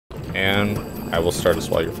And I will start us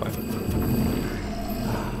while you're fine.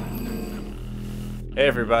 Hey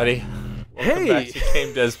everybody. Welcome back to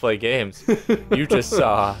Game Does Play Games. You just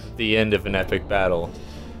saw the end of an epic battle.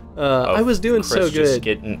 I was doing Chris so good. Just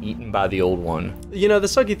getting eaten by the old one. You know, the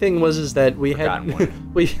sucky thing was that we had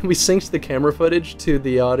we synced the camera footage to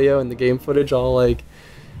the audio and the game footage all like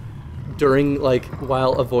during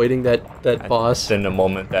while avoiding that boss. Then the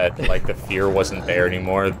moment that the fear wasn't there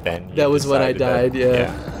anymore, then that was when I died.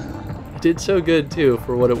 Yeah. I did so good too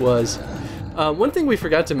for what it was. One thing we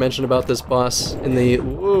forgot to mention about this boss in the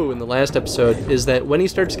last episode is that when he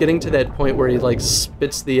starts getting to that point where he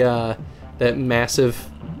spits the that massive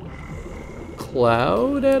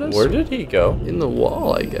cloud at us. Where did he go? In the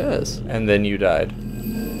wall, I guess. And then you died.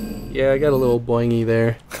 Yeah, I got a little boingy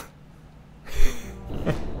there.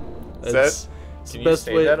 Can you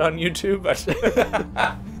say that on YouTube?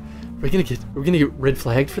 We're gonna get red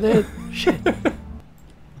flagged for that? Shit.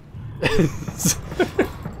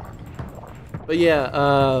 But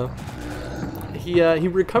yeah, he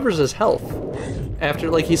recovers his health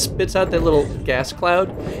after he spits out that little gas cloud,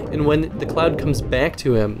 and when the cloud comes back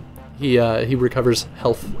to him, he recovers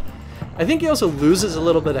health. I think he also loses a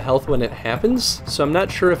little bit of health when it happens, so I'm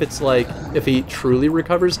not sure if it's if he truly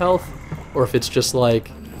recovers health, or if it's just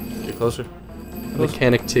get closer. A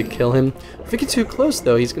mechanic to kill him. If I get too close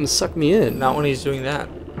though, he's gonna suck me in. Not when he's doing that.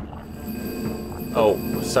 Oh,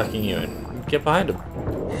 sucking you in. Get behind him.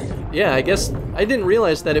 Yeah, I guess I didn't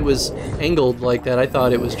realize that it was angled like that. I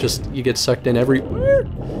thought it was just you get sucked in everywhere.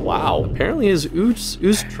 Wow. Apparently his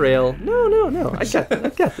ooze trail. No. I got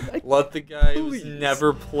it. Let the guy who's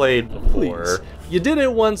never played before. Please. You did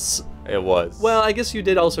it once. It was. Well, I guess you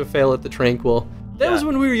did also fail at the Tranquil. That was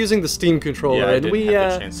when we were using the Steam controller, yeah, I and didn't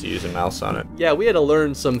have the chance to use a mouse on it. Yeah, we had to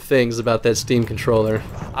learn some things about that Steam controller.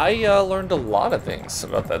 I learned a lot of things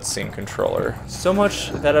about that Steam controller. So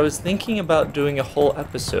much that I was thinking about doing a whole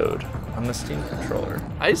episode on the Steam controller.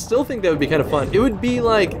 I still think that would be kind of fun. It would be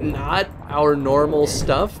not our normal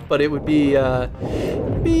stuff, but it would be unique.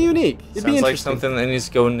 It'd be interesting. Sounds like something that needs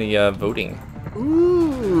to go in the voting.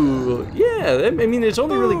 Ooh, yeah. I mean, it's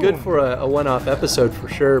only really good for a one-off episode for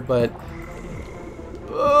sure, but.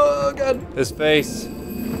 Oh, God. His face.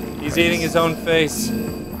 He's eating his own face.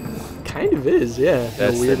 Kind of is, yeah.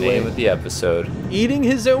 That's the name of the episode. Eating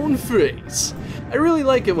his own face. I really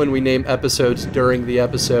like it when we name episodes during the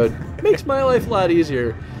episode. It makes my life a lot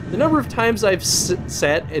easier. The number of times I've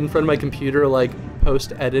sat in front of my computer,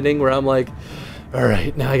 post-editing, where I'm like, all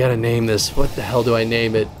right, now I gotta name this. What the hell do I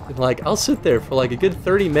name it? And, I'll sit there for, a good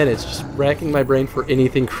 30 minutes just racking my brain for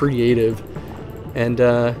anything creative.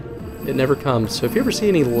 And, it never comes. So if you ever see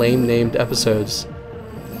any lame named episodes,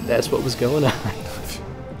 that's what was going on.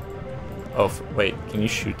 Oh, wait, can you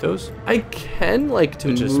shoot those? I can, to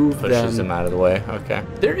it just move pushes them out of the way. Okay.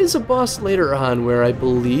 There is a boss later on where I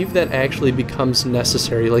believe that actually becomes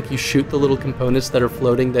necessary. You shoot the little components that are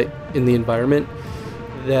floating in the environment,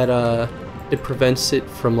 that it prevents it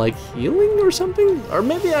from healing or something. Or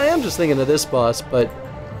maybe I am just thinking of this boss, but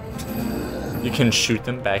you can shoot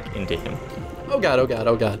them back into him. Oh God! Oh God!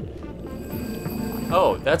 Oh God!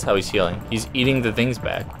 Oh, that's how he's healing. He's eating the things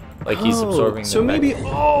back. He's absorbing them so maybe, back.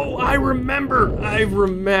 I remember.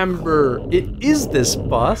 It is this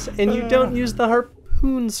boss, and you don't use the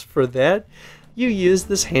harpoons for that. You use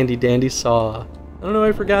this handy-dandy saw. I don't know,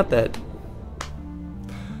 I forgot that.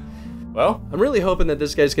 Well, I'm really hoping that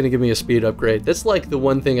this guy's going to give me a speed upgrade. That's the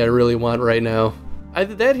one thing I really want right now.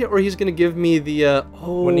 Either that, or he's going to give me the,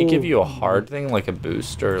 Wouldn't he give you a hard thing, like a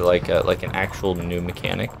boost, or an actual new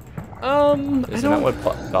mechanic? Isn't that what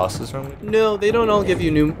bosses normally do? No, they don't all give you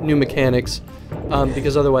new mechanics,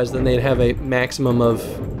 because otherwise then they'd have a maximum of,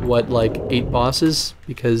 8 bosses,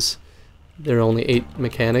 because there are only 8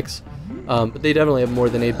 mechanics. But they definitely have more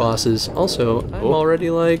than 8 bosses. Also, I'm already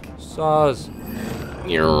Saws.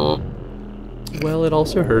 Well, it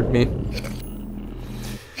also hurt me.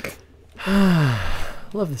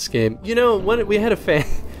 Love this game. You know, we had a fan...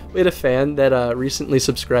 We had a fan that recently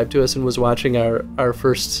subscribed to us and was watching our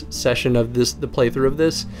first session of the playthrough of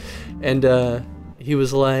this, and he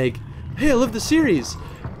was like, "Hey, I love the series,"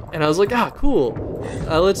 and I was like, "Ah, cool.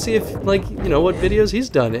 Let's see if what videos he's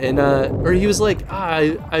done." And or he was like,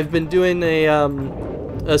 "I've been doing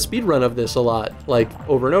a speed run of this a lot,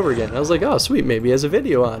 over and over again." And I was like, "Oh, sweet, maybe he has a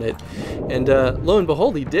video on it." And lo and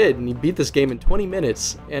behold, he did, and he beat this game in 20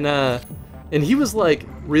 minutes, and he was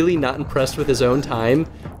really not impressed with his own time,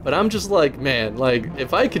 but I'm just man,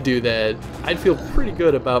 if I could do that, I'd feel pretty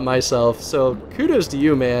good about myself, so kudos to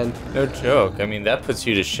you, man. No joke. I mean, that puts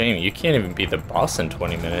you to shame. You can't even beat the boss in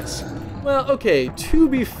 20 minutes. Well, okay, to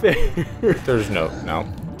be fair... There's no.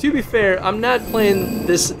 To be fair, I'm not playing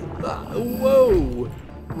this Whoa!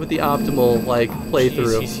 With the optimal, like,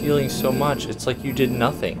 playthrough. Jeez, he's healing so much. It's like you did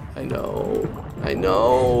nothing. I know. I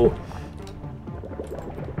know.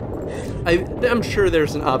 I'm sure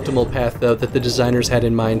there's an optimal path, though, that the designers had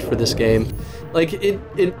in mind for this game. Like,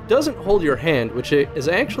 it doesn't hold your hand, which is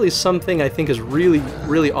actually something I think is really,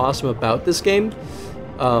 really awesome about this game.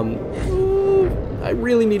 I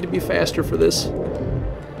really need to be faster for this.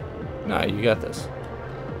 Nah, you got this.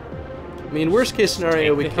 I mean, worst case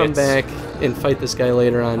scenario, we come back and fight this guy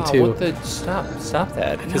later on, too. What the... Stop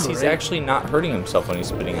that. Because he's actually not hurting himself when he's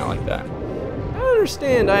spitting out like that. I don't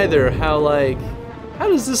understand either how, like... How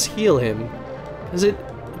does this heal him? Because it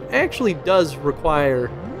actually does require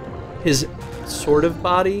his sort of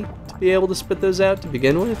body to be able to spit those out to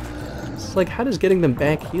begin with. It's like, how does getting them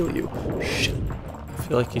back heal you? Shit. I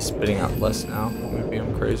feel like he's spitting out less now. Maybe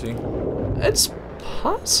I'm crazy. It's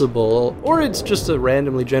possible. Or it's just a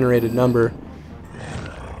randomly generated number.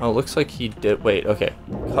 Oh, it looks like he did... Wait, okay.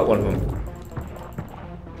 Cut one of them.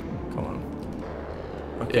 Come on.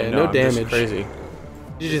 Okay, yeah, no I'm damage. Just crazy.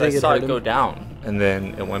 Did you think I saw it him? go down, and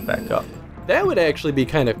then it went back up. That would actually be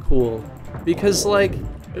kind of cool. Because, like...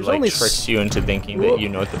 It like tricks you into thinking that you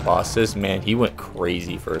know what the boss is. Man, he went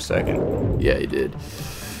crazy for a second. Yeah, he did.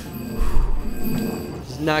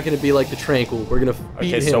 It's not going to be like the Tranquil. We're going to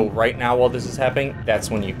beat him. Okay, so right now while this is happening, that's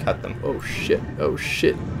when you cut them. Oh shit, oh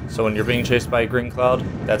shit. So when you're being chased by a green cloud,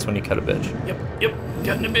 that's when you cut a bitch. Yep,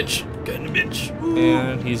 cutting a bitch, cutting a bitch. Ooh.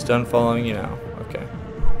 And he's done following you now. Okay.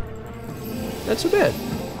 Not so bad.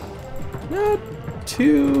 Not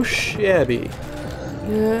too shabby.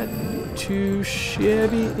 Not too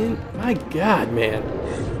shabby. My god, man.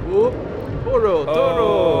 Whoop. Toro,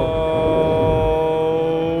 Toro.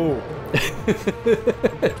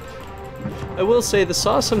 I will say the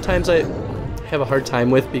saw sometimes I have a hard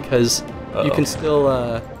time with because you can still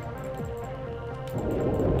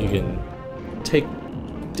you can take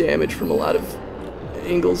damage from a lot of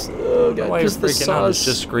angles. Oh god, why just the freaking out? It's saws.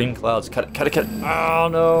 just green clouds. Cut it, cut it, cut it. Oh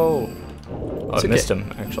no. Oh, I missed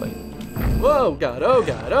him actually. Whoa, god, oh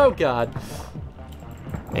god, oh god.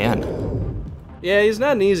 Man. Yeah, he's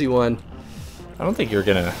not an easy one. I don't think you're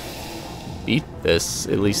gonna beat this,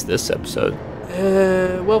 at least this episode.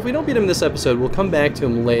 Well, if we don't beat him this episode, we'll come back to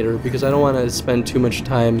him later because I don't want to spend too much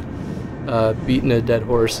time beating a dead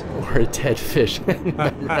horse or a dead fish.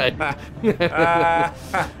 Right.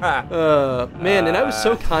 Man, and I was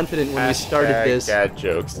so confident when we started this. Dad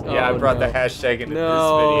jokes. Yeah, I brought the hashtag into this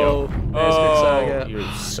video. Saga. You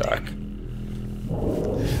suck.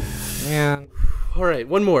 Man. All right,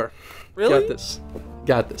 one more. Really? Got this.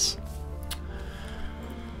 Got this.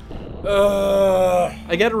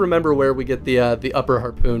 I gotta remember where we get the upper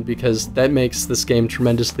harpoon because that makes this game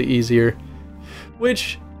tremendously easier.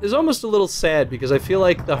 Which is almost a little sad because I feel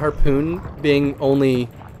like the harpoon being only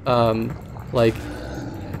like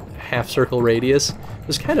half circle radius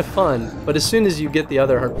was kind of fun, but as soon as you get the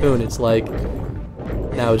other harpoon, it's like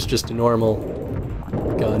now it's just a normal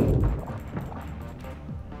gun.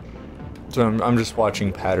 So I'm just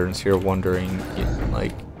watching patterns here, wondering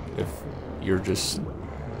like if you're just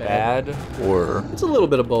bad or it's a little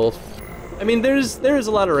bit of both. I mean, there is a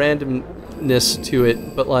lot of randomness to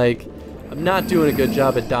it, but like I'm not doing a good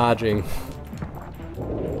job at dodging.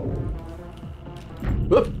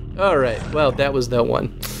 Whoop. All right. Well, that was that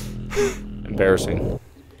one. Embarrassing.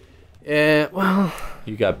 Yeah. Well.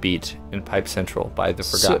 You got beat in Pipe Central by the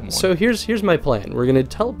Forgotten One. So here's my plan. We're gonna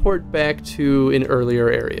teleport back to an earlier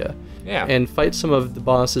area. Yeah. And fight some of the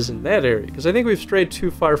bosses in that area because I think we've strayed too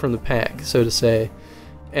far from the pack, so to say.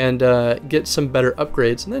 And get some better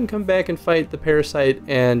upgrades, and then come back and fight the Parasite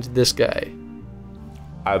and this guy.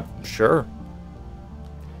 I'm sure.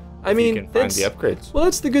 I mean, you can find the upgrades. Well,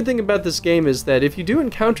 that's the good thing about this game is that if you do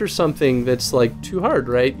encounter something that's like too hard,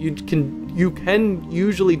 right? You can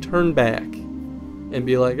usually turn back and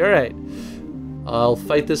be like, all right, I'll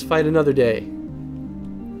fight this fight another day.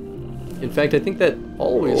 In fact, I think that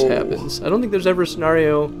always happens. I don't think there's ever a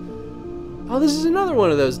scenario. Oh, this is another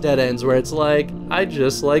one of those dead ends where it's like, I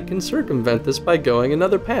just like can circumvent this by going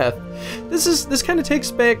another path. This kind of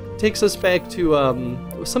takes us back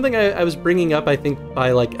to something I was bringing up, I think,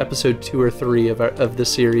 by like episode 2 or 3 of the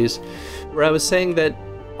series, where I was saying that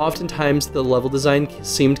oftentimes the level design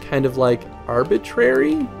seemed kind of like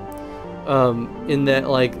arbitrary, in that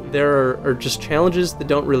like there are just challenges that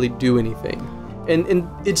don't really do anything, and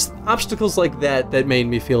it's obstacles like that made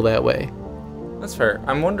me feel that way. That's fair.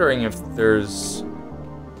 I'm wondering if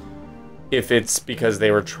it's because they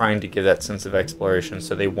were trying to give that sense of exploration,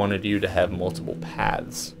 so they wanted you to have multiple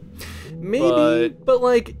paths. Maybe, but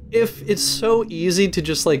like, if it's so easy to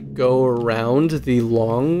just like go around the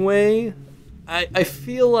long way, I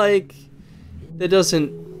feel like that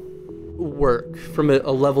doesn't work from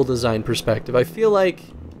a level design perspective. I feel like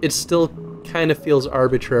it still kind of feels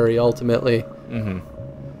arbitrary ultimately.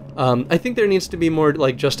 I think there needs to be more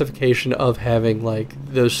like justification of having like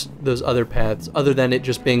those other paths, other than it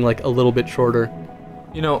just being like a little bit shorter.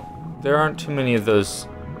 You know, there aren't too many of those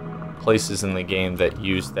places in the game that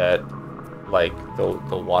use that, like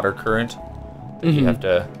the water current that you have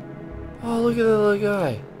to. Oh, look at that little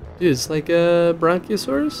guy! Dude, it's like a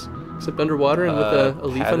Bronchiosaurus, except underwater and with a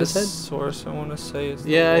leaf on his head. Patasaurus, I want to say is.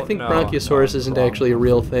 Yeah, I think Bronchiosaurus isn't actually a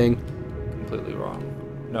real thing. Completely wrong.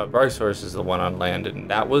 No, Brachiosaurus is the one on land, and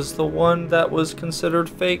that was the one that was considered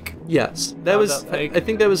fake. Yes, that was. Fake? I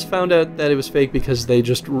think that was found out that it was fake because they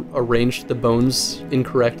just arranged the bones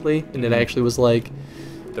incorrectly, and it actually was like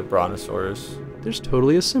the Brontosaurus. There's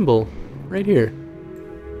totally a symbol right here.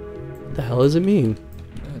 What the hell does it mean?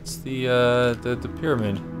 It's the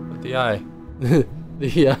pyramid with the eye.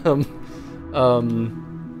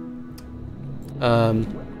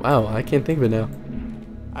 Wow, I can't think of it now.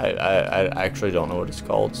 I actually don't know what it's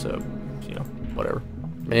called, so, you know, whatever.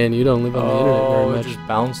 Man, you don't live on the internet very much. It just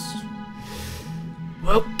bounced.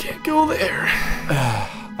 Well, can't go there.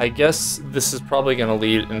 I guess this is probably going to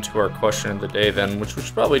lead into our question of the day then, which we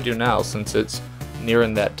should probably do now since it's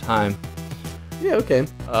nearing that time. Yeah, okay.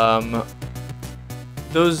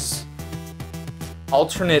 Those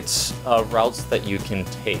alternate routes that you can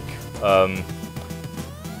take,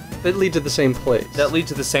 that lead to the same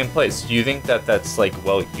place. Do you think that that's like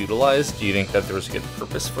well utilized? Do you think that there was a good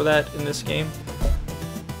purpose for that in this game?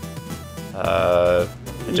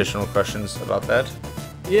 Additional questions about that?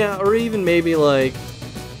 Yeah, or even maybe like,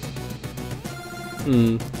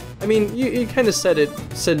 I mean, you kind of said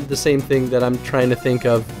the same thing that I'm trying to think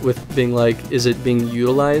of with being like, is it being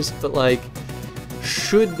utilized? But like,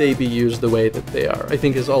 should they be used the way that they are? I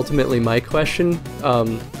think is ultimately my question.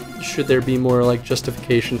 Should there be more like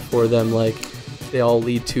justification for them, like they all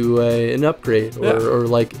lead to an upgrade or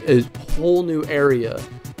like a whole new area?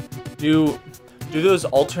 Do those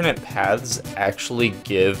alternate paths actually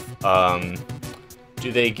give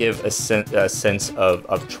do they give a sense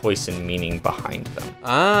of choice and meaning behind them?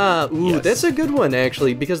 Yes. That's a good one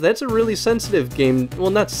actually, because that's a really sensitive game.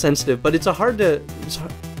 Well, not sensitive, but it's a hard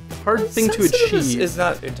thing to achieve. Is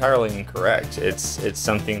not entirely incorrect. It's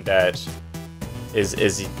something that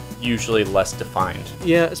is usually less defined.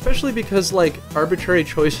 Yeah, especially because like arbitrary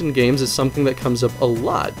choice in games is something that comes up a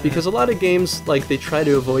lot, because a lot of games like they try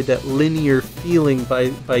to avoid that linear feeling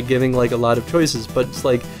by giving like a lot of choices, but it's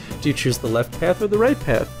like, do you choose the left path or the right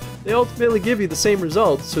path? They ultimately give you the same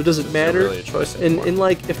results, so does it matter? Really a choice anymore. And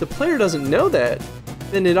like if the player doesn't know that,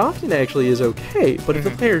 then it often actually is okay. But if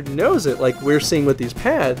the player knows it, like we're seeing with these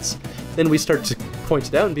paths, then we start to point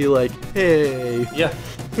it out and be like, hey. Yeah.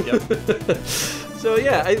 Yep. So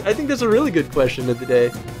yeah, I think that's a really good question of the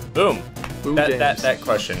day. Boom. That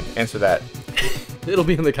question. Answer that. It'll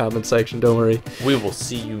be in the comment section, don't worry. We will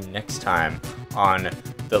see you next time on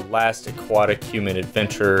the last aquatic human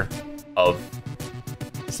adventure of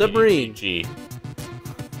Submarine. G.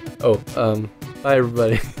 Oh, bye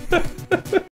everybody.